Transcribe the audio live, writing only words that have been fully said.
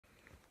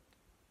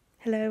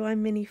Hello,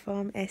 I'm Mini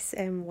Farm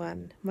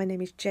SM1. My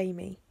name is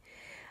Jamie.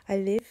 I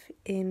live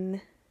in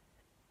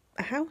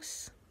a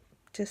house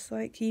just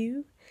like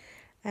you,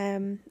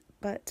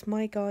 but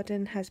my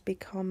garden has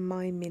become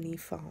my mini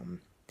farm.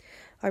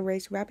 I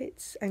raise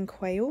rabbits and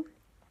quail.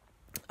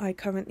 I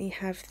currently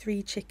have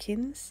 3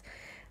 chickens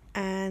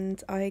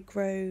and I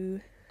grow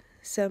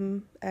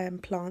some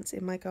plants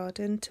in my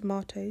garden: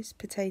 tomatoes,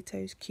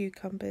 potatoes,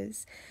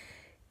 cucumbers,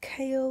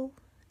 kale,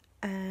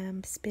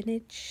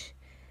 spinach,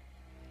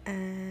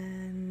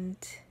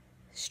 and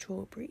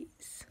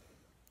strawberries.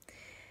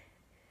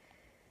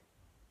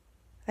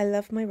 I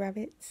love my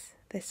rabbits,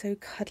 they're so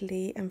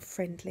cuddly and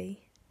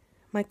friendly.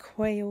 My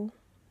quail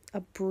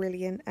are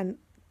brilliant and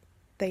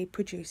they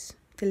produce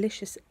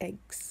delicious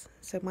eggs,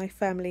 so my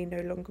family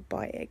no longer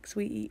buy eggs,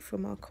 we eat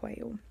from our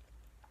quail.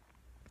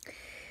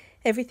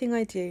 Everything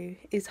I do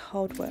is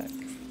hard work,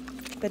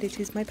 but it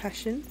is my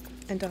passion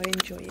and I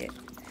enjoy it.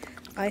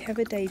 I have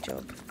a day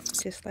job,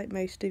 just like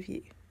most of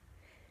you.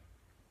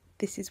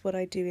 This is what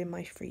I do in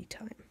my free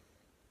time.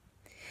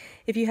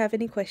 If you have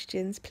any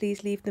questions,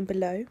 please leave them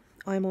below.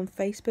 I'm on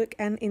Facebook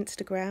and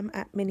Instagram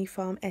at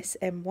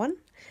minifarmsm1,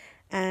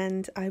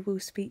 and I will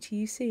speak to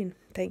you soon.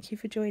 Thank you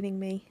for joining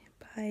me.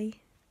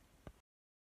 Bye.